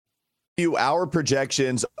Our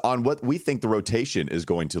projections on what we think the rotation is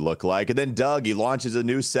going to look like. And then Doug, he launches a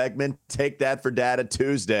new segment, Take That for Data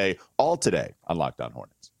Tuesday, all today on Locked On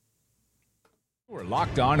Hornets. We're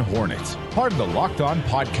Locked On Hornets, part of the Locked On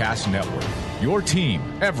Podcast Network, your team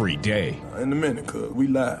every day. In a minute, cuz we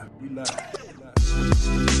live.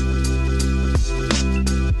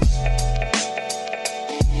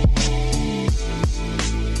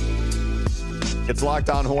 It's Locked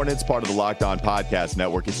On Hornets, part of the Locked On Podcast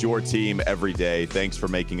Network. It's your team every day. Thanks for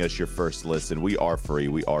making us your first listen. We are free.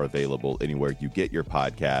 We are available anywhere you get your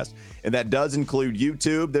podcast. And that does include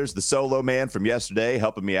YouTube. There's the solo man from yesterday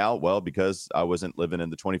helping me out. Well, because I wasn't living in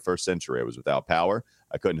the 21st century. I was without power.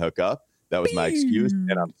 I couldn't hook up. That was my excuse,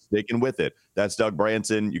 and I'm sticking with it. That's Doug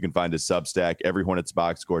Branson. You can find his Substack,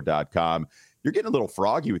 everyhornetsboxscore.com. You're getting a little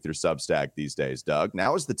froggy with your Substack these days, Doug.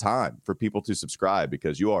 Now is the time for people to subscribe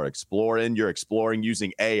because you are exploring. You're exploring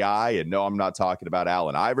using AI. And no, I'm not talking about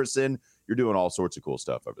Allen Iverson. You're doing all sorts of cool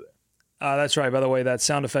stuff over there. That's right. By the way, that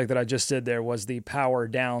sound effect that I just did there was the power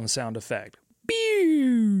down sound effect.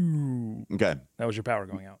 Okay. That was your power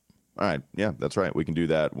going out. All right. Yeah, that's right. We can do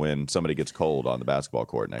that when somebody gets cold on the basketball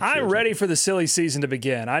court next year. I'm ready for the silly season to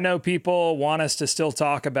begin. I know people want us to still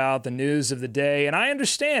talk about the news of the day, and I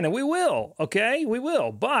understand, and we will, okay? We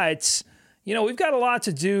will. But, you know, we've got a lot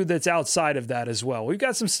to do that's outside of that as well. We've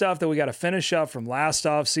got some stuff that we got to finish up from last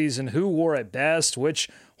offseason. Who wore it best? Which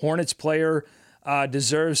Hornets player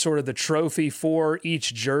deserves sort of the trophy for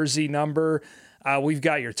each jersey number? We've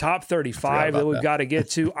got your top 35 that we've got to get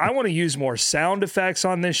to. I want to use more sound effects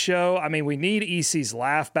on this show. I mean, we need EC's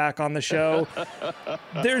laugh back on the show.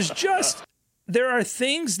 There are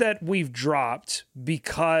things that we've dropped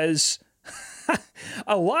because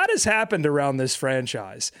a lot has happened around this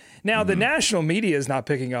franchise. Now, the national media is not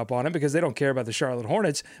picking up on it because they don't care about the Charlotte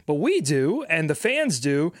Hornets, but we do, and the fans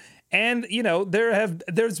do. And, you know,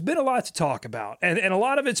 there's been a lot to talk about, and a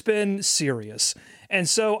lot of it's been serious. And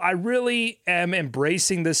so I really am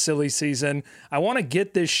embracing this silly season. I want to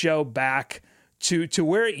get this show back to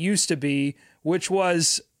where it used to be, which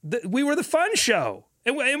was we were the fun show,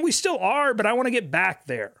 and we still are, but I want to get back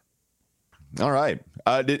there. All right.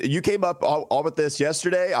 You came up all with this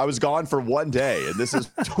yesterday. I was gone for one day, and this is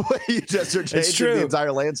you just are changing the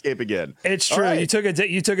entire landscape again. It's true. Right. You took a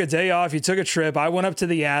day off. You took a trip. I went up to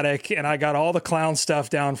the attic, and I got all the clown stuff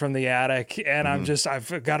down from the attic, and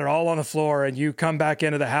I've got it all on the floor. And you come back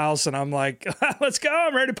into the house, and I'm like, let's go.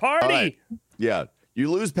 I'm ready to party. Right. Yeah.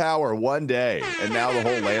 You lose power one day, and now the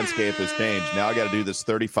whole landscape has changed. Now I got to do this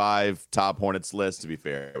 35 top Hornets list. To be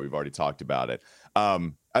fair, we've already talked about it.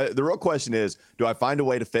 The real question is, do I find a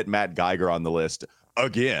way to fit Matt Geiger on the list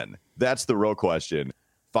again? That's the real question.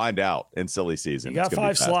 Find out in silly season. You got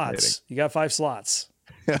 5 slots.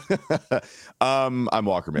 I'm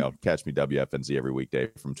Walker Mail. Catch me WFNZ every weekday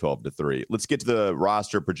from 12 to 3. Let's get to the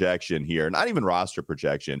roster projection here. Not even roster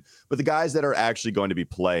projection, but the guys that are actually going to be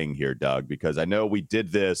playing here, Doug, because I know we did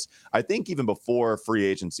this, I think even before free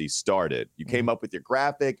agency started. You came up with your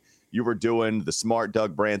graphic. You were doing the smart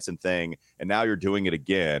Doug Branson thing, and now you're doing it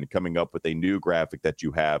again, coming up with a new graphic that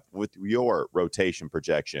you have with your rotation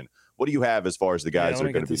projection. What do you have as far as the guys that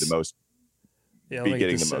are going to be the most? Yeah, be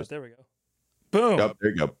getting the most. There we go. Boom. Oh,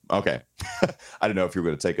 there you go. Okay. I don't know if you were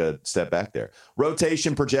going to take a step back there.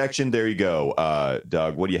 Rotation projection. There you go.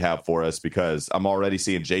 Doug, what do you have for us? Because I'm already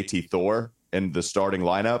seeing JT Thor in the starting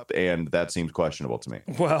lineup, and that seems questionable to me.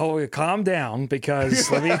 Well, calm down,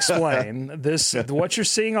 because let me explain. What you're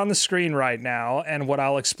seeing on the screen right now, and what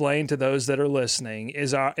I'll explain to those that are listening,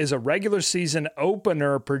 is a regular season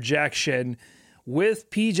opener projection with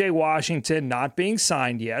PJ Washington not being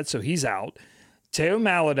signed yet, so he's out. Teo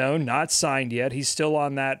Maladone not signed yet. He's still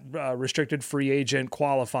on that restricted free agent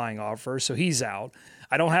qualifying offer, so he's out.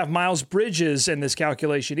 I don't have Miles Bridges in this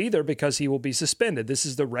calculation either because he will be suspended. This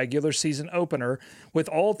is the regular season opener with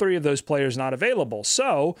all 3 of those players not available.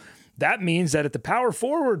 So that means that at the power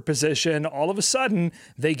forward position, all of a sudden,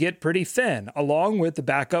 they get pretty thin, along with the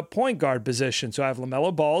backup point guard position. So I have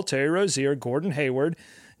LaMelo Ball, Terry Rozier, Gordon Hayward,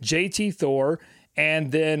 JT Thor,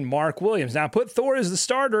 and then Mark Williams. Now, I put Thor as the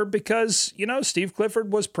starter because, you know, Steve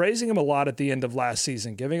Clifford was praising him a lot at the end of last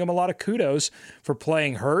season, giving him a lot of kudos for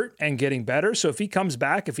playing hurt and getting better. So if he comes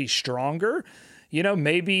back, if he's stronger, you know,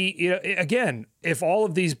 maybe, you know, again, if all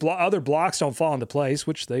of these other blocks don't fall into place,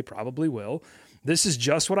 which they probably will, this is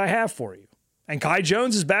just what I have for you. And Kai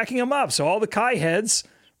Jones is backing him up. So all the Kai heads,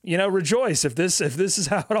 you know, rejoice. If this is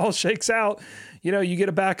how it all shakes out, you know, you get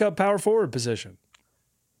a backup power forward position.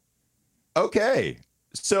 Okay.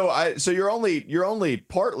 So you're only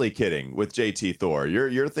partly kidding with JT Thor.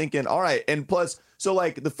 You're thinking, all right, and plus, so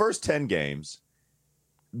like the first 10 games,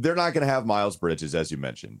 they're not going to have Miles Bridges, as you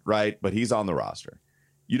mentioned, right? But he's on the roster.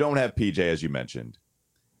 You don't have PJ, as you mentioned.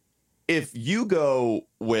 If you go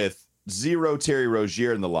with 0 Terry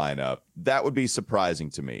Rozier in the lineup, that would be surprising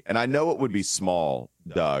to me. And I know it would be small,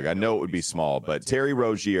 Doug. I know it would be small, but Terry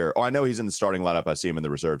Rozier, I know he's in the starting lineup. I see him in the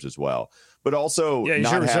reserves as well. But also,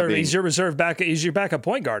 he's your reserve back. He's your backup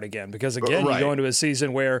point guard again, because again, you go into a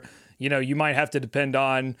season where you might have to depend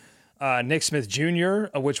on Nick Smith Jr.,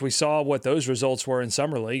 which we saw what those results were in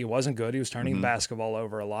summer league. It wasn't good. He was turning the basketball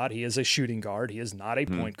over a lot. He is a shooting guard. He is not a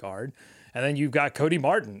point guard. And then you've got Cody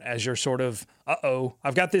Martin as your sort of,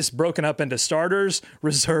 I've got this broken up into starters,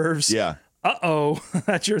 reserves. Yeah.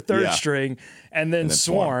 That's your third string. And then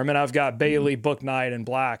Swarm. And I've got Bailey, Book Knight, and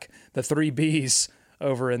Black, the 3 Bs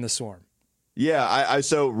over in the Swarm. Yeah,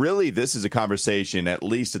 so really this is a conversation, at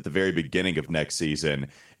least at the very beginning of next season,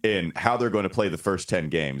 in how they're going to play the first 10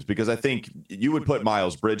 games, because I think you would put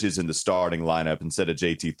Miles Bridges in the starting lineup instead of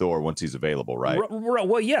JT Thor once he's available, right?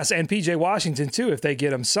 Well, yes, and PJ Washington too, if they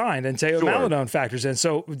get him signed, and Teo Maladone factors in.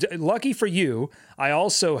 So lucky for you, I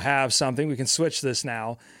also have something, we can switch this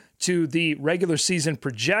now, to the regular season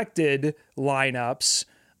projected lineups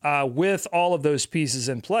with all of those pieces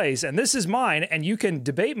in place. And this is mine, and you can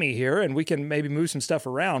debate me here, and we can maybe move some stuff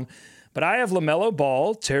around. But I have LaMelo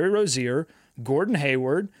Ball, Terry Rozier, Gordon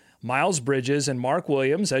Hayward, Miles Bridges, and Mark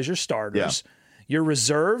Williams as your starters. Yeah. Your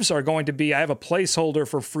reserves are going to be, I have a placeholder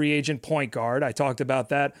for free agent point guard. I talked about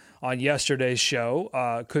that on yesterday's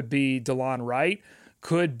show. Could be DeLon Wright,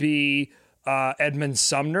 could be Edmund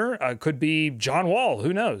Sumner, could be John Wall,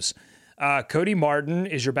 who knows? Cody Martin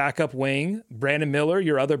is your backup wing. Brandon Miller,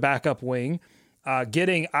 your other backup wing. I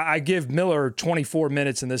give Miller 24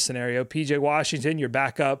 minutes in this scenario. PJ Washington, your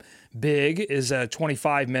backup big, is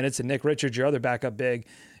 25 minutes, and Nick Richards, your other backup big,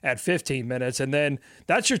 at 15 minutes. And then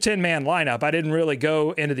that's your 10-man lineup. I didn't really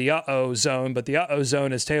go into the zone, but the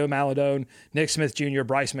zone is Teo Maladone, Nick Smith Jr.,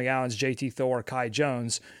 Bryce McGowens, JT Thor, Kai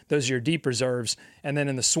Jones. Those are your deep reserves. And then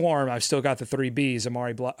in the Swarm, I've still got the 3 Bs,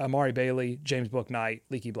 Amari Bailey, James Book Knight,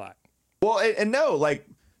 Leaky Black. Well,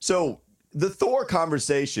 so the Thor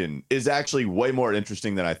conversation is actually way more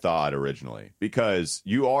interesting than I thought originally, because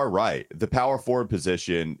you are right. The power forward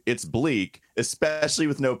position, it's bleak, especially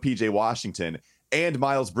with no PJ Washington, and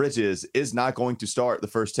Miles Bridges is not going to start the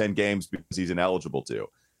first 10 games because he's ineligible to.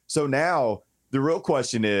 So now the real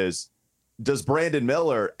question is, does Brandon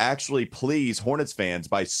Miller actually please Hornets fans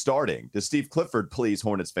by starting? Does Steve Clifford please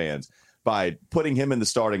Hornets fans by putting him in the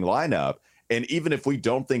starting lineup? And even if we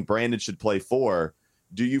don't think Brandon should play 4,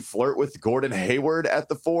 do you flirt with Gordon Hayward at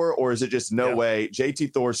the 4, or is it just no way?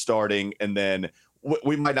 JT Thor starting, and then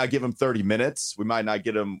we might not give him 30 minutes. We might not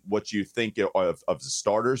get him what you think of the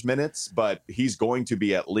starters minutes, but he's going to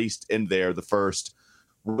be at least in there the first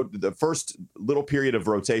little period of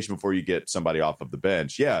rotation before you get somebody off of the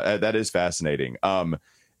bench. Yeah, that is fascinating.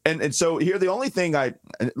 And so here, the only thing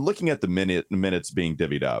looking at the minutes being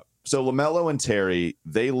divvied up. So LaMelo and Terry,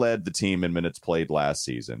 they led the team in minutes played last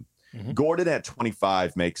season. Mm-hmm. Gordon at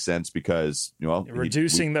 25 makes sense because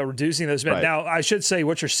reducing those minutes. Right. Now, I should say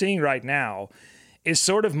what you're seeing right now is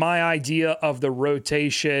sort of my idea of the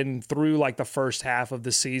rotation through like the first half of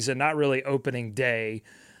the season, not really opening day,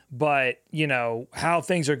 but how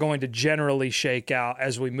things are going to generally shake out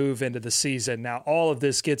as we move into the season. Now, all of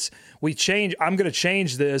this I'm going to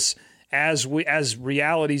change this as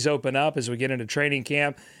realities open up, as we get into training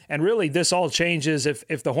camp. And really this all changes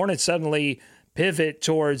if the Hornets suddenly pivot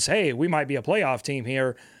towards, hey, we might be a playoff team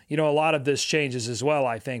here. A lot of this changes as well,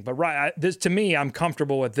 I think. But to me, I'm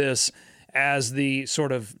comfortable with this as the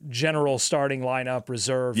sort of general starting lineup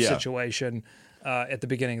reserve situation at the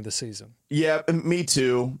beginning of the season. Yeah, me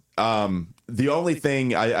too. The only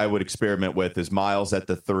thing I would experiment with is Miles at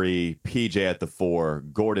the 3, PJ at the 4,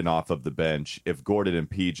 Gordon off of the bench. If Gordon and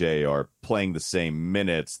PJ are playing the same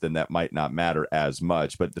minutes, then that might not matter as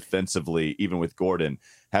much. But defensively, even with Gordon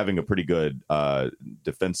having a pretty good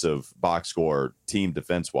defensive box score team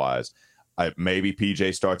defense-wise, maybe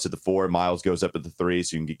PJ starts at the 4, Miles goes up at the 3,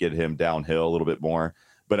 so you can get him downhill a little bit more.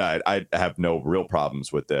 But I have no real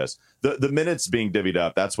problems with this. The minutes being divvied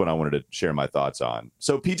up, that's what I wanted to share my thoughts on.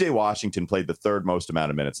 So PJ Washington played the 3rd most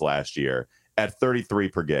amount of minutes last year at 33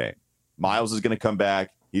 per game. Miles is going to come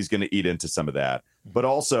back. He's going to eat into some of that. But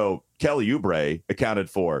also, Kelly Oubre accounted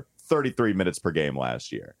for 33 minutes per game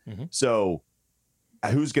last year. Mm-hmm. So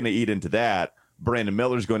who's going to eat into that? Brandon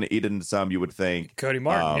Miller's going to eat into some, you would think. Cody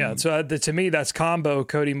Martin, So to me, that's combo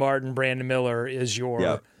Cody Martin, Brandon Miller is your...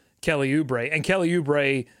 Yep. Kelly Oubre. And Kelly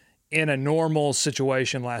Oubre in a normal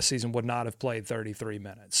situation last season would not have played 33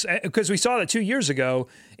 minutes. Because we saw that 2 years ago,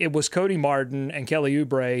 it was Cody Martin and Kelly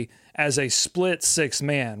Oubre as a split six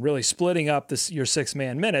man, really splitting up your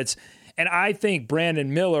 6-man minutes. And I think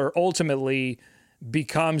Brandon Miller ultimately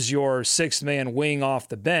becomes your 6-man wing off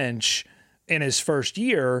the bench in his first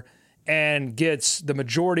year and gets the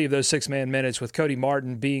majority of those 6-man minutes, with Cody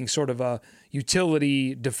Martin being sort of a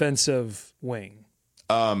utility defensive wing.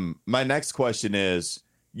 My next question is,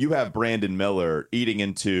 you have Brandon Miller eating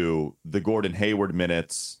into the Gordon Hayward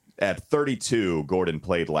minutes. At 32, Gordon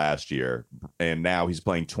played last year, and now he's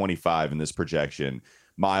playing 25 in this projection.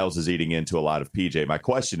 Miles is eating into a lot of PJ. My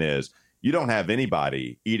question is, you don't have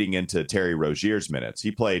anybody eating into Terry Rozier's minutes.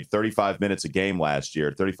 He played 35 minutes a game last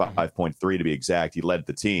year, 35.3 to be exact. He led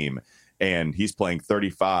the team, and he's playing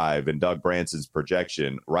 35 in Doug Branson's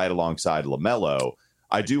projection right alongside LaMelo.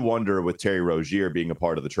 I do wonder, with Terry Rozier being a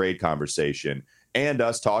part of the trade conversation and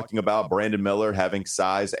us talking about Brandon Miller having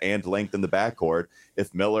size and length in the backcourt,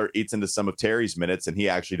 if Miller eats into some of Terry's minutes and he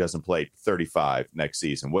actually doesn't play 35 next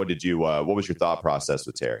season. What was your thought process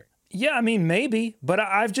with Terry? Yeah, I mean, maybe, but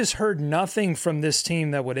I've just heard nothing from this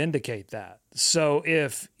team that would indicate that. So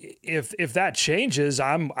if that changes,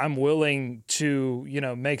 I'm willing to,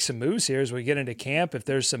 make some moves here as we get into camp. If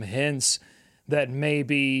there's some hints that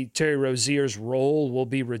maybe Terry Rozier's role will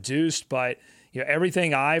be reduced, but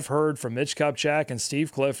everything I've heard from Mitch Kupchak and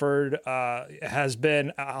Steve Clifford has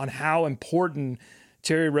been on how important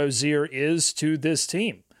Terry Rozier is to this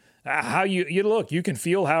team. How you look, you can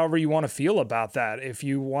feel however you want to feel about that. If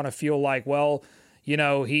you want to feel like, well,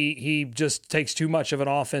 he just takes too much of an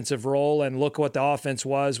offensive role, and look what the offense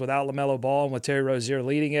was without LaMelo Ball and with Terry Rozier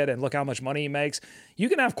leading it, and look how much money he makes. You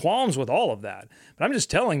can have qualms with all of that. But I'm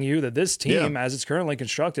just telling you that this team, as it's currently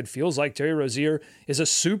constructed, feels like Terry Rozier is a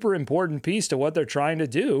super important piece to what they're trying to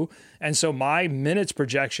do. And so my minutes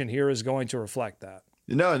projection here is going to reflect that.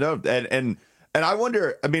 No. And I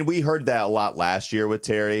wonder, I mean, we heard that a lot last year with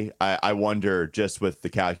Terry. I wonder, just with the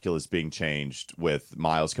calculus being changed, with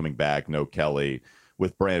Miles coming back, no Kelly,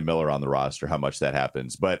 with Brandon Miller on the roster, how much that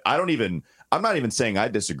happens. But I'm not even saying I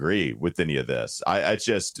disagree with any of this. It's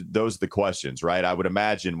just, those are the questions, right? I would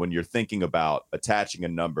imagine when you're thinking about attaching a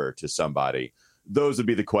number to somebody, those would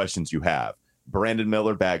be the questions you have. Brandon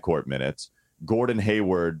Miller backcourt minutes, Gordon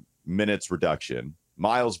Hayward minutes reduction,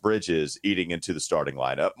 Miles Bridges eating into the starting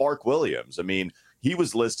lineup, Mark Williams. I mean, he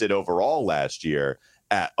was listed overall last year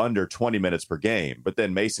at under 20 minutes per game, but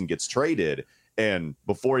then Mason gets traded, and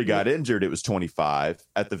before he got injured, it was 25.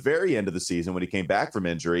 At the very end of the season, when he came back from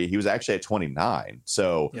injury, he was actually at 29.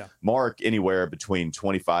 So Mark, anywhere between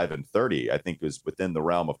 25 and 30, I think, was within the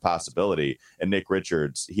realm of possibility. And Nick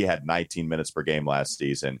Richards, he had 19 minutes per game last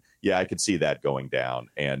season. Yeah, I could see that going down.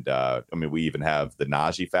 And, we even have the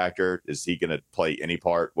Najee factor. Is he going to play any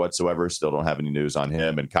part whatsoever? Still don't have any news on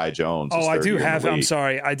him. And Kai Jones. Oh, I do have. I'm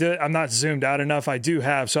sorry. I'm not zoomed out enough. I do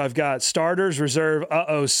have. So I've got starters, reserve,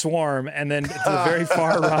 swarm. And then to the very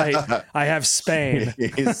far right, I have Spain.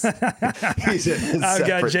 he's I've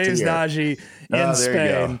got James Najee in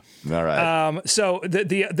Spain. All right. So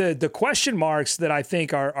the question marks that I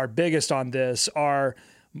think are biggest on this are,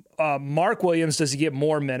 Mark Williams, does he get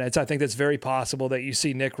more minutes? I think that's very possible that you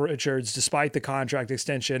see Nick Richards, despite the contract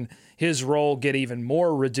extension, his role get even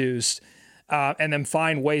more reduced, and then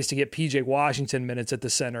find ways to get PJ Washington minutes at the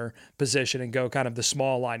center position and go kind of the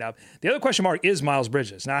small lineup. The other question mark is Miles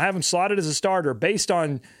Bridges. Now, I have him slotted as a starter based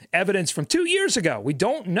on evidence from 2 years ago. We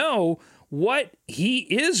don't know what he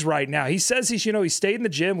is right now. He says he stayed in the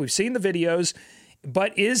gym. We've seen the videos.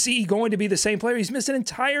 But is he going to be the same player? He's missed an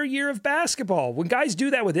entire year of basketball. When guys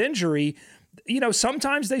do that with injury,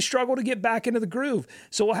 sometimes they struggle to get back into the groove.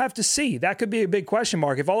 So we'll have to see. That could be a big question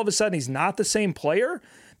mark. If all of a sudden he's not the same player,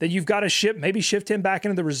 then you've got to shift him back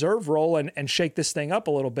into the reserve role and shake this thing up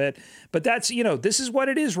a little bit. But that's, this is what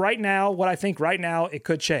it is right now. What I think right now, it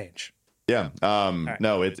could change. Yeah.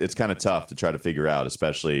 No, it's kind of tough to try to figure out,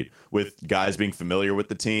 especially with guys being familiar with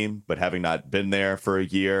the team, but having not been there for a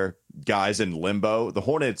year. Guys in limbo. The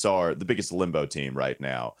Hornets are the biggest limbo team right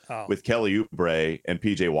now, with Kelly Oubre and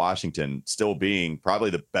PJ Washington still being probably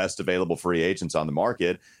the best available free agents on the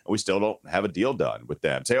market, and we still don't have a deal done with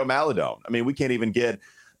them. Teo Maledon. I mean, we can't even get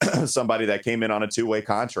somebody that came in on a two-way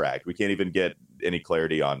contract. We can't even get any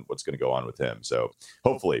clarity on what's going to go on with him. So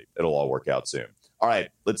hopefully it'll all work out soon. All right,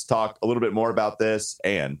 let's talk a little bit more about this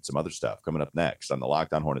and some other stuff coming up next on the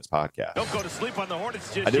Locked On Hornets podcast. Don't go to sleep on the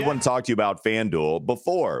Hornets just I did yet. want to talk to you about FanDuel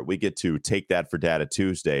before we get to Take That for Data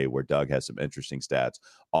Tuesday, where Doug has some interesting stats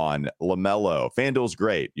on LaMelo. FanDuel's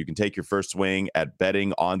great. You can take your first swing at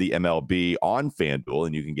betting on the MLB on FanDuel,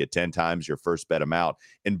 and you can get 10 times your first bet amount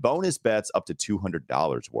in bonus bets up to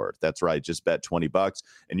 $200 worth. That's right. Just bet $20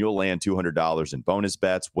 and you'll land $200 in bonus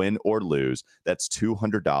bets, win or lose. That's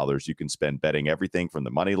 $200 you can spend betting everything from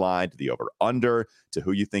the money line to the over-under to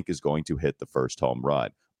who you think is going to hit the first home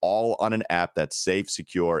run. All on an app that's safe,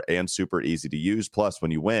 secure, and super easy to use. Plus, when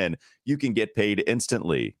you win, you can get paid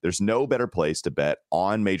instantly. There's no better place to bet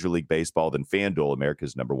on Major League Baseball than FanDuel,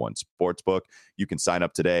 America's #1 sportsbook. You can sign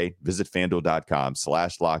up today. Visit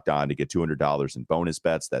FanDuel.com/lockedon to get $200 in bonus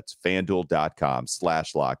bets. That's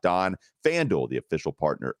FanDuel.com/lockedon. FanDuel, the official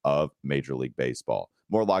partner of Major League Baseball.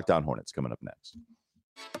 More Locked On Hornets coming up next.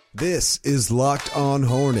 This is Locked On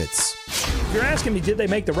Hornets. If you're asking me, did they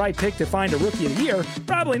make the right pick to find a rookie of the year?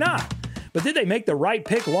 Probably not. But did they make the right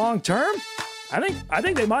pick long term? I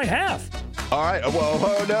think they might have. All right.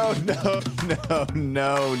 Whoa, no.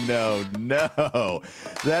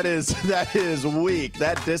 That is weak.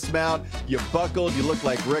 That dismount, you buckled. You look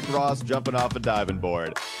like Rick Ross jumping off a diving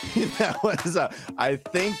board. That was. I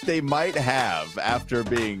think they might have after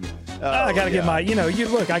being. I got to get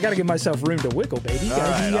I got to give myself room to wiggle, baby. You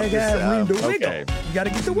got to have room to wiggle. Okay. You got to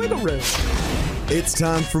get the wiggle room. It's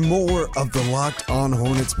time for more of the Locked On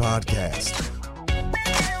Hornets podcast.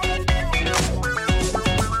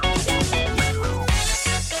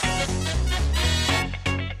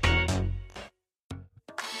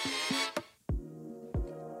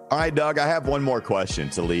 All right, Doug, I have one more question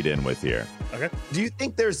to lead in with here. Okay. Do you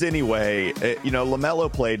think there's any way,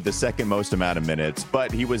 LaMelo played the second most amount of minutes,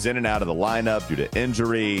 but he was in and out of the lineup due to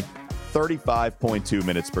injury, 35.2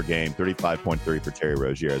 minutes per game, 35.3 for Terry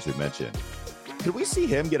Rozier, as we mentioned. Could we see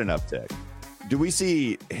him get an uptick? Do we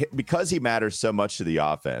see, because he matters so much to the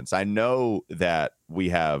offense, I know that we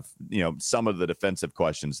have, some of the defensive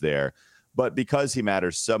questions there, but because he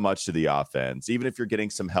matters so much to the offense, even if you're getting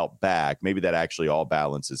some help back, maybe that actually all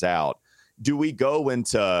balances out. Do we go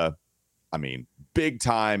into, big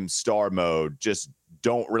time star mode, just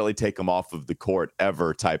don't really take him off of the court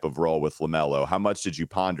ever type of role with LaMelo? How much did you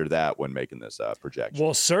ponder that when making this projection?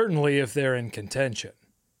 Well, certainly if they're in contention.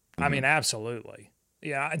 Mm-hmm. Absolutely.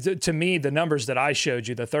 Yeah. To me, the numbers that I showed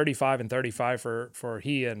you, the 35 and 35 for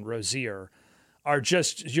he and Rozier, are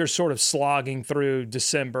just you're sort of slogging through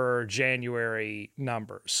December, January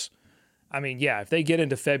numbers. If they get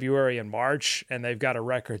into February and March and they've got a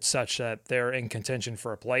record such that they're in contention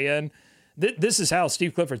for a play-in, this is how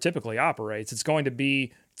Steve Clifford typically operates. It's going to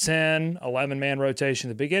be 10, 11-man rotation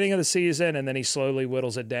at the beginning of the season, and then he slowly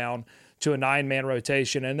whittles it down to a 9-man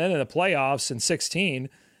rotation. And then in the playoffs in 16,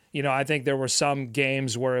 I think there were some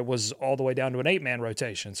games where it was all the way down to an 8-man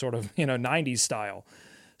rotation, sort of, 90s style.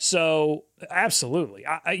 So absolutely,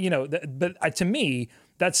 but to me,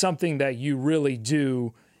 that's something that you really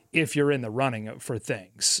do if you're in the running for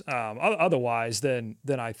things. Otherwise, then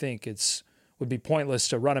I think would be pointless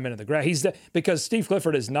to run him into the ground. Because Steve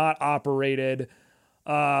Clifford has not operated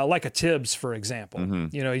like a Tibbs, for example.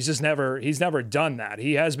 Mm-hmm. He's never done that.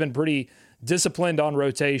 He has been pretty disciplined on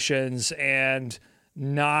rotations and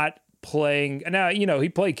not playing. Now, he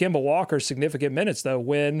played Kemba Walker significant minutes though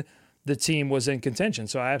when the team was in contention.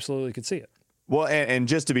 So I absolutely could see it. Well, and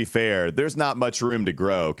just to be fair, there's not much room to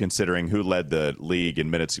grow considering who led the league in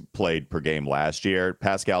minutes played per game last year.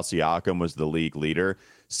 Pascal Siakam was the league leader,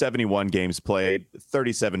 71 games played,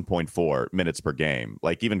 37.4 minutes per game.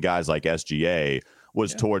 Like even guys like SGA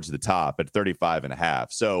was towards the top at 35 and a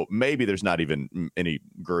half. So maybe there's not even any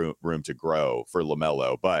room to grow for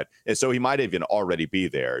LaMelo, but so he might even already be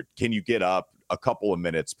there. Can you get up a couple of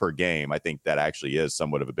minutes per game? I think that actually is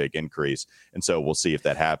somewhat of a big increase. And so we'll see if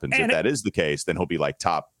that happens. And if that is the case, then he'll be like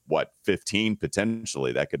top, 15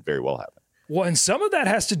 potentially. That could very well happen. Well, and some of that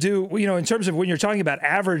has to do, in terms of when you're talking about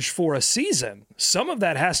average for a season, some of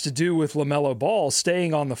that has to do with LaMelo Ball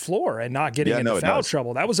staying on the floor and not getting into foul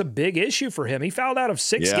trouble. That was a big issue for him. He fouled out of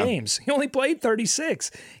 6 games. He only played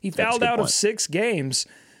 36. He fouled out of 6 games.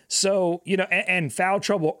 So, and foul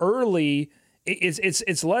trouble early,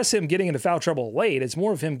 it's less him getting into foul trouble late. It's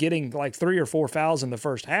more of him getting like 3 or 4 fouls in the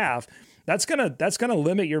first half. That's gonna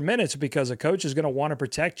limit your minutes because a coach is gonna want to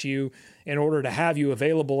protect you in order to have you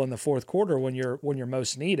available in the fourth quarter when you're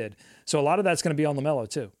most needed. So a lot of that's gonna be on LaMelo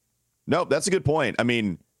too. No, that's a good point.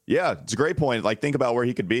 Yeah, it's a great point. Like, think about where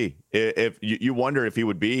he could be. If you wonder if he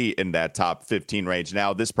would be in that top 15 range.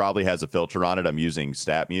 Now, this probably has a filter on it. I'm using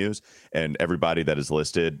StatMuse, and everybody that is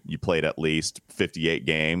listed, you played at least 58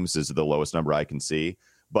 games is the lowest number I can see.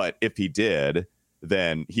 But if he did,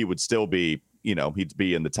 then he would still be, he'd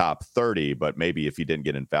be in the top 30. But maybe if he didn't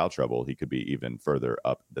get in foul trouble, he could be even further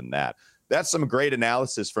up than that. that's some great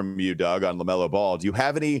analysis from you, Doug, on LaMelo Ball. Do you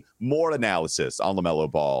have any more analysis on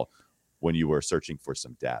LaMelo Ball when you were searching for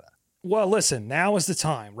some data? Well, listen, now is the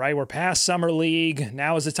time, right? We're past Summer League.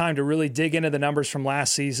 Now is the time to really dig into the numbers from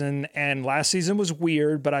last season. And last season was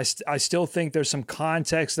weird, but I still think there's some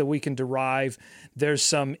context that we can derive. There's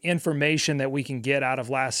some information that we can get out of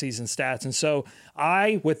last season's stats. And so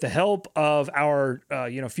I, with the help of our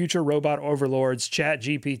future robot overlords,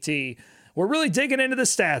 ChatGPT, we're really digging into the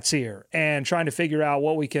stats here and trying to figure out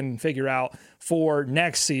what we can figure out for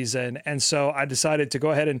next season. And so I decided to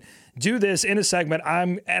go ahead and do this in a segment.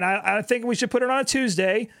 I think we should put it on a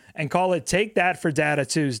Tuesday and call it Take That for Data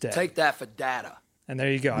Tuesday. Take that for data. And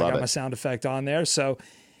there you go. Love I got it. my sound effect on there. So,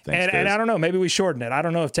 Thanks, and I don't know, maybe we shorten it. I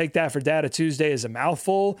don't know if Take That for Data Tuesday is a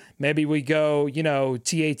mouthful. Maybe we go,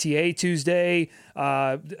 TATA Tuesday,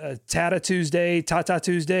 Tata Tuesday, Tata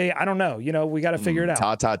Tuesday. I don't know. We got to figure it out.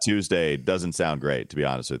 Tata Tuesday doesn't sound great, to be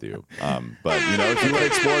honest with you. But, if you want to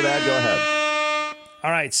explore that, go ahead. All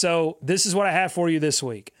right. So this is what I have for you this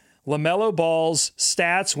week. LaMelo Ball's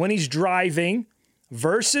stats when he's driving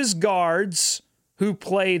versus guards who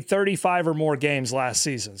played 35 or more games last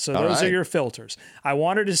season. So those are your filters. I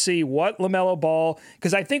wanted to see what LaMelo Ball,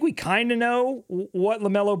 because I think we kind of know what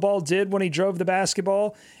LaMelo Ball did when he drove the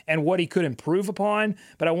basketball and what he could improve upon,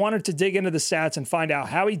 but I wanted to dig into the stats and find out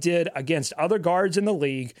how he did against other guards in the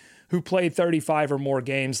league who played 35 or more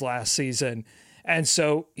games last season. And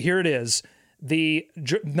so here it is. The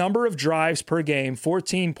number of drives per game,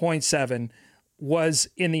 14.7, was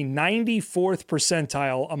in the 94th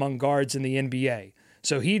percentile among guards in the NBA.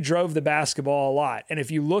 So he drove the basketball a lot. And if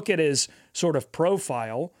you look at his sort of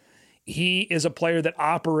profile, he is a player that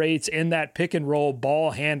operates in that pick and roll ball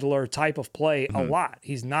handler type of play a lot.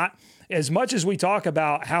 He's not, as much as we talk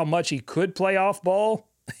about how much he could play off ball,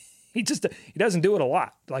 he doesn't do it a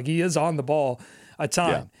lot. Like, he is on the ball a ton.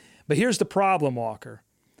 Yeah. But here's the problem, Walker.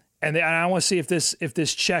 And I want to see if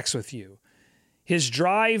this checks with you. His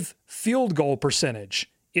drive field goal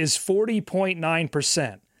percentage is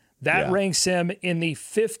 40.9%. That ranks him in the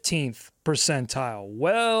 15th percentile,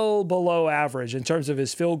 well below average in terms of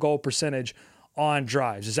his field goal percentage on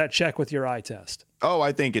drives. Does that check with your eye test? Oh,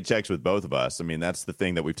 I think it checks with both of us. I mean, that's the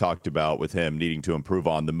thing that we've talked about with him needing to improve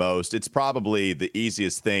on the most. It's probably the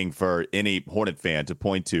easiest thing for any Hornet fan to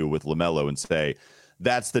point to with LaMelo and say,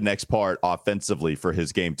 that's the next part offensively for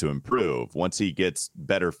his game to improve. Once he gets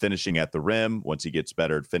better finishing at the rim, once he gets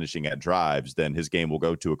better at finishing at drives, then his game will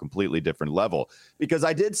go to a completely different level. Because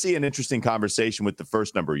I did see an interesting conversation with the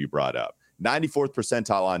first number you brought up, 94th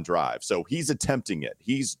percentile on drive. So he's attempting it.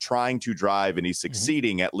 He's trying to drive, and he's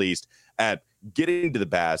succeeding at least at getting to the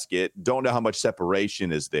basket. Don't know how much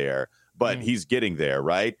separation is there, but he's getting there,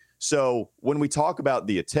 right? So when we talk about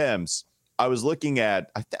the attempts, I was looking at,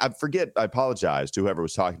 I apologize to whoever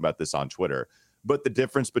was talking about this on Twitter, but the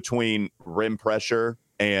difference between rim pressure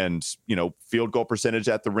and, field goal percentage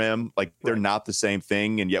at the rim, like they're not the same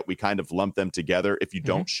thing. And yet we kind of lump them together. If you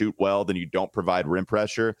don't shoot well, then you don't provide rim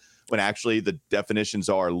pressure, when actually the definitions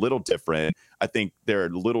are a little different. I think they're a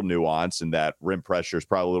little nuanced in that rim pressure is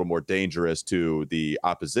probably a little more dangerous to the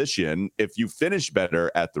opposition if you finish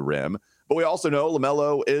better at the rim. But we also know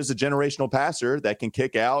LaMelo is a generational passer that can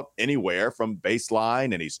kick out anywhere from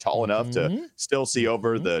baseline, and he's tall enough to still see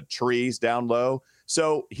over the trees down low.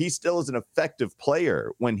 So he still is an effective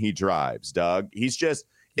player when he drives, Doug. He's just,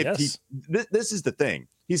 this is the thing.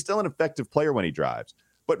 He's still an effective player when he drives.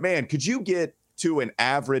 But, man, could you get to an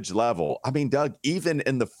average level? I mean, Doug, even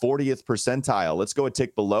in the 40th percentile, let's go a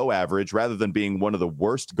tick below average rather than being one of the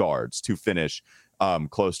worst guards to finish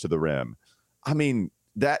close to the rim. I mean,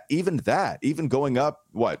 even going up,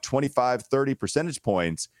 25, 30 percentage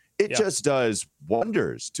points, it just does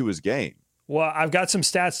wonders to his game. Well, I've got some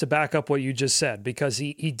stats to back up what you just said, because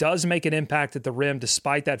he does make an impact at the rim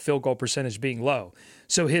despite that field goal percentage being low.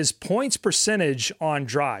 So his points percentage on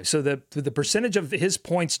drives, so the percentage of his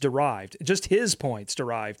points derived, just his points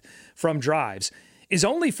derived from drives, is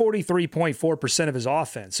only 43.4% of his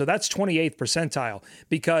offense. So that's 28th percentile,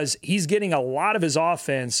 because he's getting a lot of his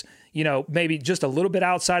offense, maybe just a little bit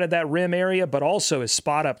outside of that rim area, but also his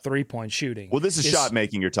spot up 3-point shooting. Well, this is shot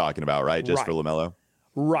making you're talking about, right? Just for LaMelo?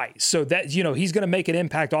 Right. So that, he's going to make an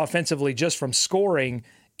impact offensively just from scoring,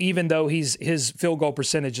 even though his field goal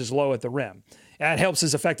percentage is low at the rim. That helps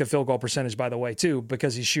his effective field goal percentage, by the way, too,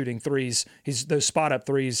 because he's shooting threes. Those spot up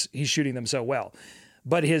threes, he's shooting them so well.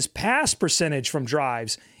 But his pass percentage from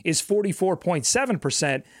drives is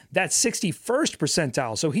 44.7%. That's 61st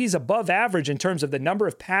percentile. So he's above average in terms of the number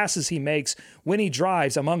of passes he makes when he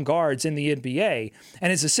drives among guards in the NBA.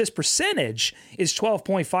 And his assist percentage is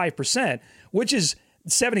 12.5%, which is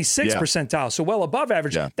 76th percentile, so well above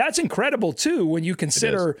average. Yeah. That's incredible, too, when you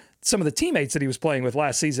consider some of the teammates that he was playing with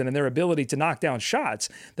last season and their ability to knock down shots.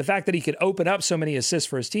 The fact that he could open up so many assists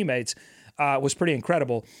for his teammates was pretty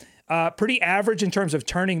incredible. Pretty average in terms of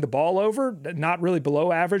turning the ball over, not really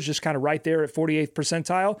below average, just kind of right there at 48th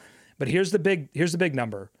percentile. But here's the big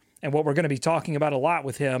number, and what we're going to be talking about a lot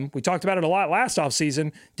with him. We talked about it a lot last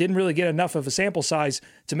offseason, didn't really get enough of a sample size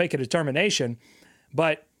to make a determination,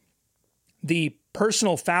 but the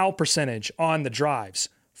personal foul percentage on the drives,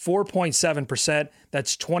 4.7%.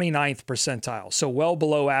 That's 29th percentile. So well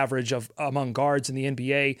below average among guards in the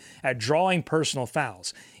NBA at drawing personal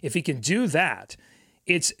fouls. If he can do that,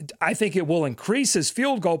 I think it will increase his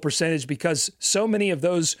field goal percentage because so many of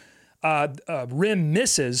those rim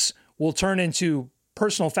misses will turn into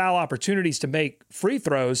personal foul opportunities to make free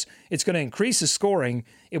throws. It's going to increase his scoring.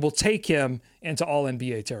 It will take him into all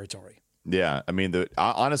NBA territory. Yeah, I mean,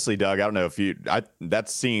 honestly, Doug, I don't know if that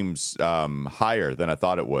seems higher than I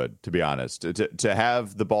thought it would, to be honest. To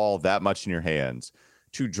have the ball that much in your hands,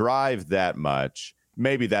 to drive that much,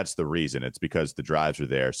 maybe that's the reason. It's because the drives are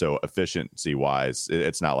there. So efficiency-wise,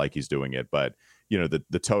 it's not like he's doing it, but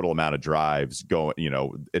the total amount of drives going,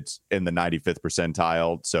 it's in the 95th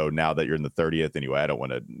percentile. So now that you're in the 30th, anyway, I don't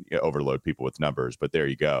want to overload people with numbers, but there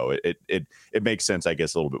you go. It makes sense, I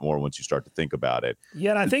guess, a little bit more once you start to think about it. Yeah,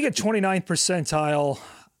 and I think at 29th percentile,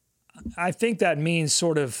 I think that means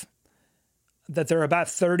sort of that there are about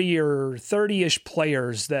 30 or 30-ish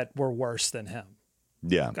players that were worse than him.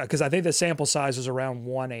 Yeah. Because I think the sample size was around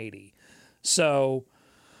 180. So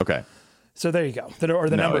okay. So there you go. Or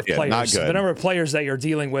the number of players. The number of players that you're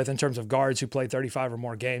dealing with in terms of guards who played 35 or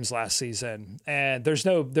more games last season. And there's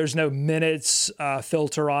no minutes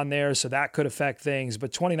filter on there, so that could affect things.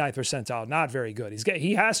 But 29th percentile, not very good.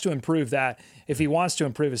 He has to improve that if he wants to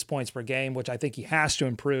improve his points per game, which I think he has to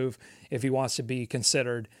improve if he wants to be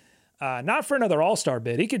considered not for another All-Star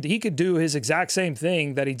bid. He could do his exact same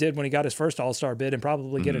thing that he did when he got his first All-Star bid and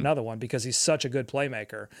probably get another one because he's such a good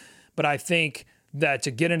playmaker. But I think that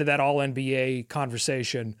to get into that All-NBA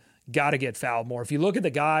conversation, got to get fouled more. If you look at the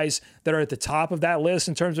guys that are at the top of that list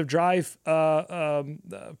in terms of drive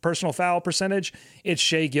personal foul percentage, it's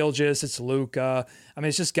Shai Gilgeous, it's Luka. I mean,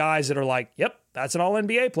 it's just guys that are like, yep, that's an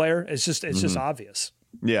All-NBA player. It's just obvious.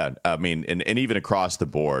 Yeah, I mean, and even across the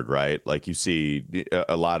board, right? Like you see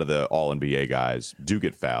a lot of the All-NBA guys do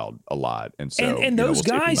get fouled a lot. And so and those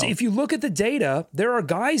guys, if you look at the data, there are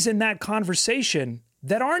guys in that conversation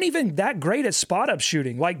that aren't even that great at spot-up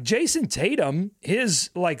shooting. Like Jason Tatum, his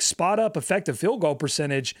spot-up effective field goal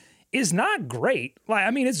percentage is not great.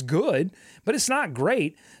 It's good, but it's not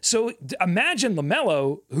great. So imagine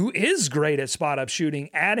LaMelo, who is great at spot-up shooting,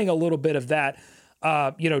 adding a little bit of that,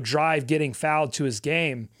 drive getting fouled to his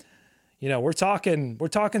game. We're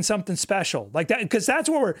talking something special like that, because that's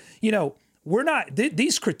where we're not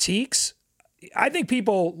these critiques. I think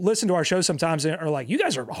people listen to our show sometimes and are like, you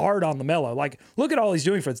guys are hard on LaMelo. Like, look at all he's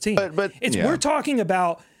doing for the team. But we're talking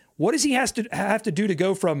about what does he have to do to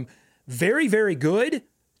go from very, very good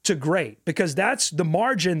to great, because that's the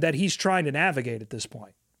margin that he's trying to navigate at this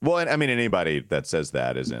point. Well, and I mean, anybody that says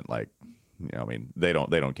that isn't like, they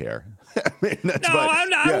don't care. I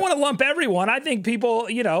don't want to lump everyone. I think people,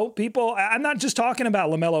 I'm not just talking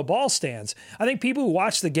about LaMelo Ball stands. I think people who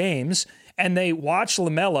watch the games and they watch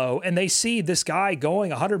LaMelo and they see this guy going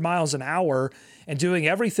 100 miles an hour and doing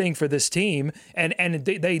everything for this team, and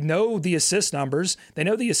they know the assist numbers, they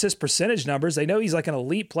know the assist percentage numbers, they know he's like an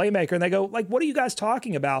elite playmaker, and they go, like, what are you guys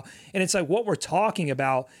talking about? And it's like, what we're talking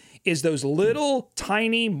about is those little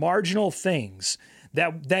tiny marginal things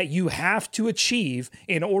that you have to achieve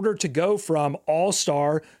in order to go from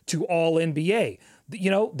all-star to all-NBA.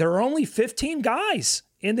 There are only 15 guys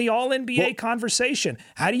in the all-NBA conversation.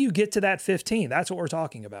 How do you get to that 15? That's what we're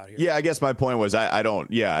talking about here. Yeah, I guess my point was I don't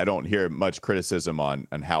hear much criticism on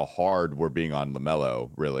how hard we're being on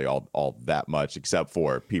LaMelo really all that much, except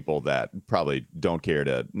for people that probably don't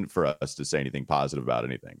care for us to say anything positive about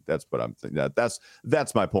anything. That's what I'm thinking.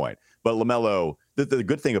 That's my point. But LaMelo, the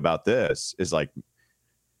good thing about this is, like,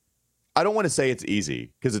 I don't want to say it's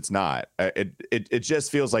easy, because it's not. It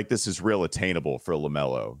just feels like this is real attainable for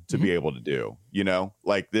LaMelo to be able to do.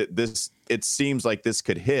 Like this. It seems like this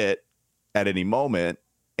could hit at any moment,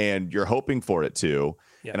 and you're hoping for it to.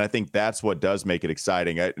 Yeah. And I think that's what does make it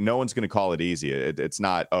exciting. No one's going to call it easy. It's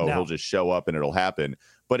not. He'll just show up and it'll happen.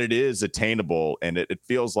 But it is attainable, and it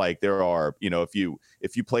feels like there are. If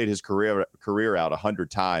you played his career out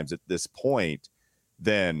 100 times at this point,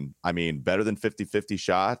 then, I mean, better than 50-50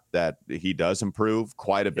 shot, that he does improve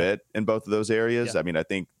quite a bit in both of those areas. I mean, I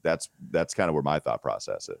think that's kind of where my thought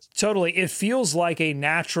process is. Totally. It feels like a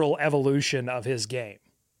natural evolution of his game,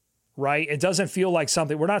 right? It doesn't feel like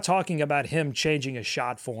something, we're not talking about him changing his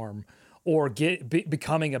shot form or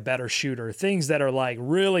becoming a better shooter, things that are like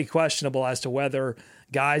really questionable as to whether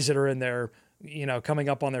guys that are in their, coming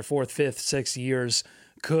up on their 4th, 5th, 6th years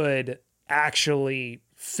could actually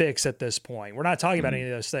fix at this point. We're not talking about any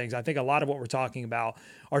of those things. I think a lot of what we're talking about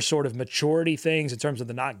are sort of maturity things in terms of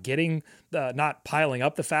the not piling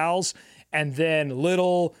up the fouls, and then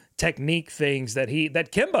little technique things that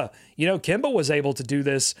Kemba, Kemba was able to do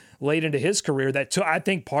this late into his career. I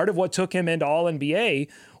think part of what took him into All NBA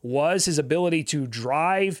was his ability to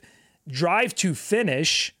drive to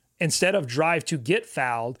finish instead of drive to get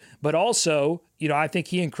fouled, but also, I think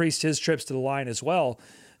he increased his trips to the line as well.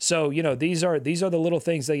 So, these are the little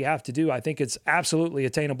things that you have to do. I think it's absolutely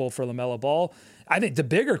attainable for LaMelo Ball. I think the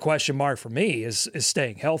bigger question mark for me is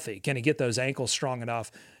staying healthy. Can he get those ankles strong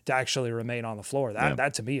enough to actually remain on the floor?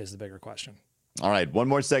 That to me is the bigger question. All right, one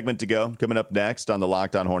more segment to go. Coming up next on the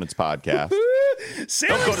Locked On Hornets podcast.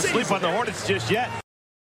 Don't go to sleep on the Hornets just yet.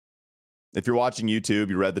 If you're watching YouTube,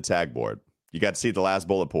 you read the tag board. You got to see the last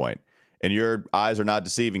bullet point, and your eyes are not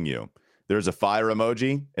deceiving you. There's a fire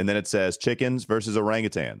emoji, and then it says chickens versus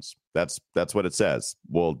orangutans. That's what it says.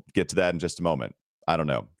 We'll get to that in just a moment. I don't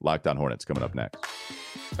know. Locked On Hornets coming up next.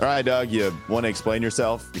 All right, Doug, you want to explain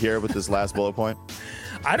yourself here with this last bullet point?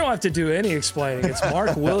 I don't have to do any explaining. It's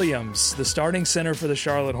Mark Williams, the starting center for the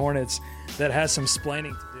Charlotte Hornets, that has some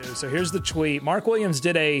splaining to do. So here's the tweet. Mark Williams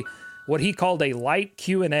did what he called a light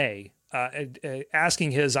Q&A,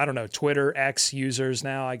 asking his, Twitter X users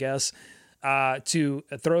now, I guess, to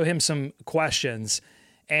throw him some questions.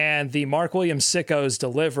 And the Mark Williams sickos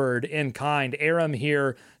delivered in kind. Aram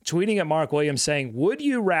here tweeting at Mark Williams saying, would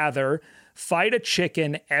you rather fight a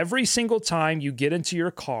chicken every single time you get into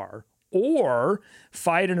your car or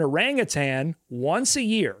fight an orangutan once a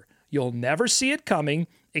year? You'll never see it coming.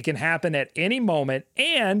 It can happen at any moment.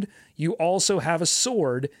 And you also have a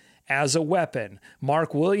sword as a weapon.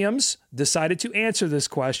 Mark Williams decided to answer this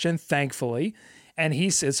question, thankfully. And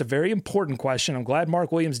it's a very important question. I'm glad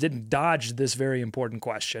Mark Williams didn't dodge this very important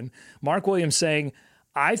question. Mark Williams saying,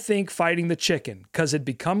 I think fighting the chicken, because it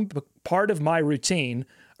become part of my routine.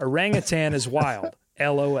 Orangutan is wild.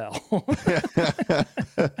 LOL.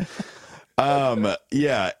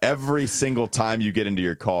 Yeah, every single time you get into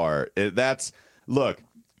your car, look,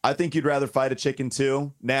 I think you'd rather fight a chicken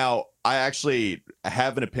too. Now, I actually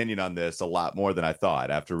have an opinion on this a lot more than I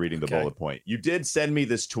thought after reading the bullet point. You did send me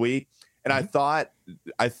this tweet, and I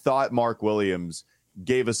thought Mark Williams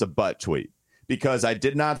gave us a butt tweet because I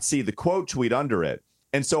did not see the quote tweet under it.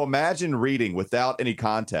 And so imagine reading without any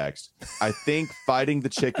context. I think fighting the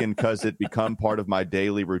chicken because it become part of my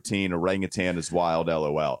daily routine. Orangutan is wild,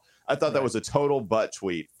 LOL. I thought that was a total butt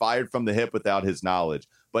tweet, fired from the hip without his knowledge.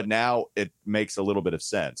 But now it makes a little bit of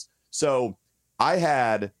sense. So I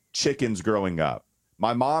had chickens growing up.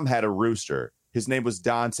 My mom had a rooster. His name was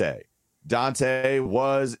Dante. Dante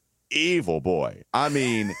was evil boy. I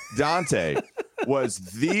mean, Dante was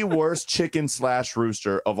the worst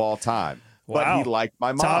chicken/rooster of all time. Wow. But he liked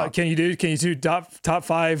my mom. Can you do top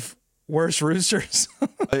 5 worst roosters?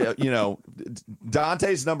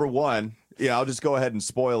 Dante's number 1. Yeah, I'll just go ahead and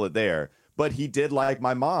spoil it there. But he did like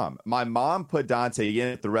my mom. My mom put Dante in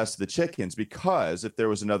at the rest of the chickens because if there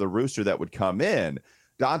was another rooster that would come in,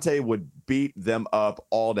 Dante would beat them up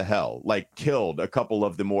all to hell, like killed a couple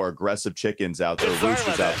of the more aggressive chickens out there,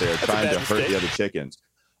 roosters out there trying to hurt the other chickens.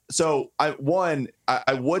 So I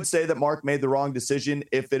would say that Mark made the wrong decision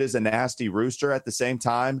if it is a nasty rooster. At the same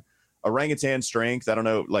time, orangutan strength, I don't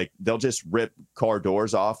know, like they'll just rip car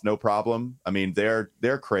doors off, no problem. I mean, they're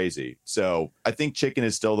crazy. So I think chicken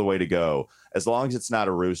is still the way to go. As long as it's not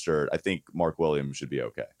a rooster, I think Mark Williams should be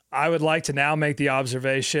okay. I would like to now make the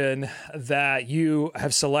observation that you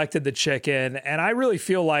have selected the chicken, and I really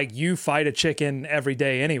feel like you fight a chicken every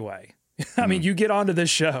day anyway. I mean, you get onto this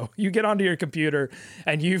show, you get onto your computer,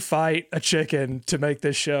 and you fight a chicken to make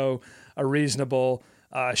this show a reasonable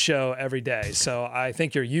show every day. So I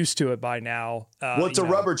think you're used to it by now. Well, it's a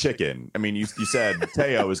rubber chicken. I mean, you said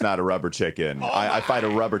Teo is not a rubber chicken. I fight a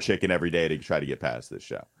rubber chicken every day to try to get past this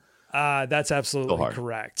show. That's absolutely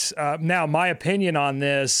correct. Now, my opinion on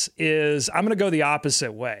this is I'm going to go the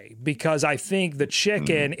opposite way because I think the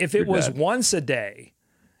chicken, if it was once a day,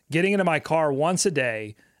 getting into my car once a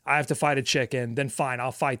day, I have to fight a chicken, then fine,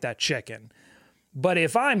 I'll fight that chicken. But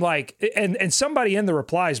if I'm like, and somebody in the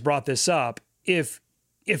replies brought this up, if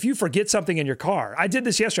you forget something in your car, I did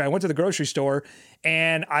this yesterday. I went to the grocery store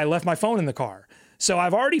and I left my phone in the car. So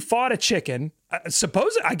I've already fought a chicken.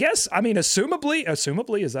 Assumably,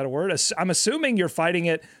 is that a word? I'm assuming you're fighting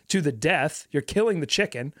it to the death. You're killing the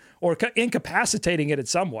chicken or incapacitating it in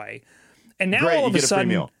some way. And now all of a sudden,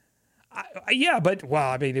 free meal.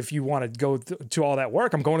 If you want to go to all that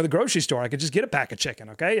work, I'm going to the grocery store. I could just get a pack of chicken,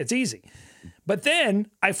 okay? It's easy. But then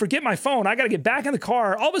I forget my phone. I got to get back in the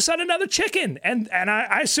car. All of a sudden, another chicken. And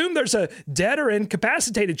I assume there's a dead or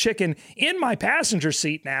incapacitated chicken in my passenger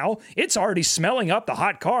seat now. It's already smelling up the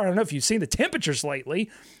hot car. I don't know if you've seen the temperatures lately,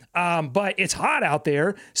 but it's hot out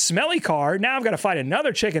there. Smelly car. Now I've got to fight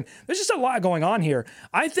another chicken. There's just a lot going on here.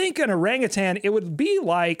 I think an orangutan, it would be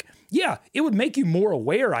like, it would make you more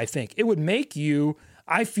aware, I think. It would make you,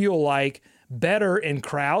 I feel like, better in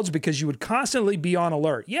crowds because you would constantly be on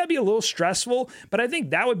alert. Yeah, it'd be a little stressful, but I think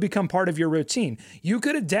that would become part of your routine. You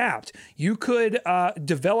could adapt. You could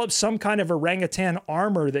develop some kind of orangutan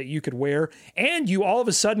armor that you could wear, and you all of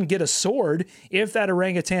a sudden get a sword if that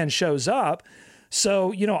orangutan shows up.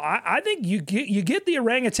 So, I think you get the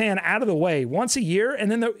orangutan out of the way once a year,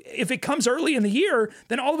 and then if it comes early in the year,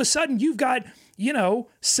 then all of a sudden you've got,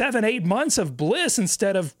 7-8 months of bliss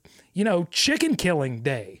instead of, chicken killing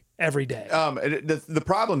day every day. The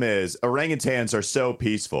problem is orangutans are so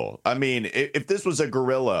peaceful. I mean, if this was a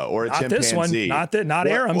gorilla or a chimpanzee. Not this one, not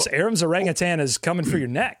Aram's. Aram's orangutan is coming for your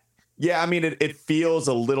neck. Yeah, I mean, it feels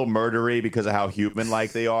a little murdery because of how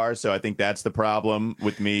human-like they are. So I think that's the problem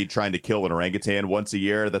with me trying to kill an orangutan once a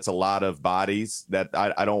year. That's a lot of bodies that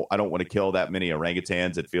I don't want to kill that many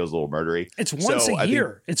orangutans. It feels a little murdery. It's once a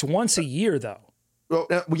year. It's once a year, though. Well,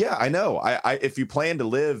 yeah, I know. If you plan to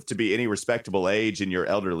live to be any respectable age in your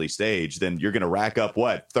elderly stage, then you're going to rack up,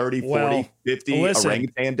 30, 40, 50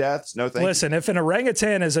 orangutan deaths? No thanks. Listen, if an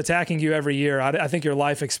orangutan is attacking you every year, I think your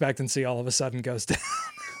life expectancy all of a sudden goes down.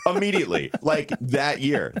 Immediately, like that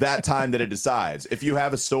year, that time that it decides. If you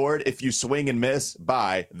have a sword, if you swing and miss,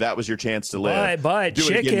 that was your chance to live. But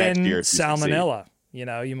chicken, salmonella.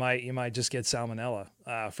 You might just get salmonella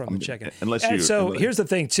from the chicken. Here's the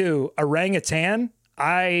thing too: orangutan.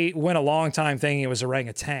 I went a long time thinking it was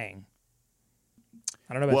orangutan.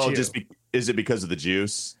 I don't know about you. Is it because of the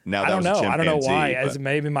juice? Now I don't know. I don't know why.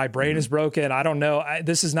 Maybe my brain is broken. I don't know.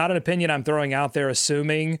 This is not an opinion I'm throwing out there,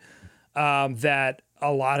 assuming that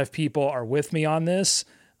a lot of people are with me on this.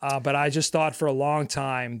 But I just thought for a long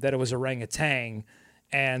time that it was orangutan,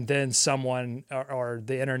 and then someone or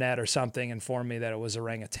the internet or something informed me that it was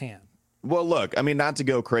orangutan. Well, look, I mean, not to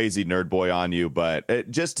go crazy nerd boy on you,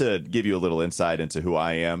 but just to give you a little insight into who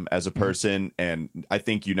I am as a person, and I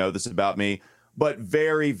think you know this about me, but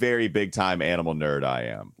very, very big time animal nerd I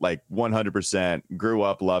am. Like 100%, grew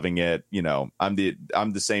up loving it. I'm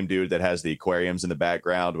the same dude that has the aquariums in the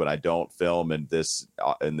background when I don't film in this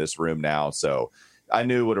room now. So I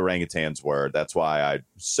knew what orangutans were. That's why I'm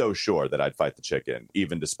so sure that I'd fight the chicken,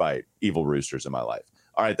 even despite evil roosters in my life.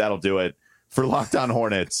 All right, that'll do it for Locked On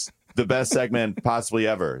Hornets. The best segment possibly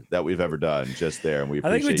ever that we've ever done just there. And I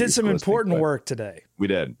think we did some important work today. We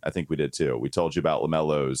did. I think we did too. We told you about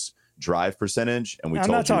LaMelo's drive percentage, and we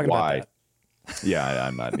told you why. Yeah,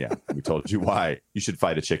 I'm not. Yeah, we told you why you should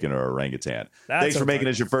fight a chicken or orangutan. Thanks for making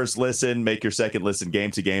us your first listen. Make your second listen.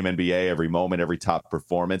 Game to Game NBA. Every moment, every top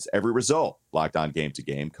performance, every result. Locked On Game to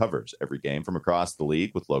Game covers every game from across the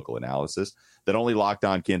league with local analysis that only Locked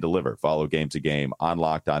On can deliver. Follow Game to Game on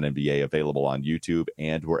Locked On NBA, available on YouTube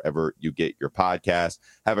and wherever you get your podcast.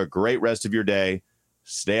 Have a great rest of your day.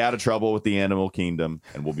 Stay out of trouble with the animal kingdom,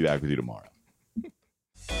 and we'll be back with you tomorrow.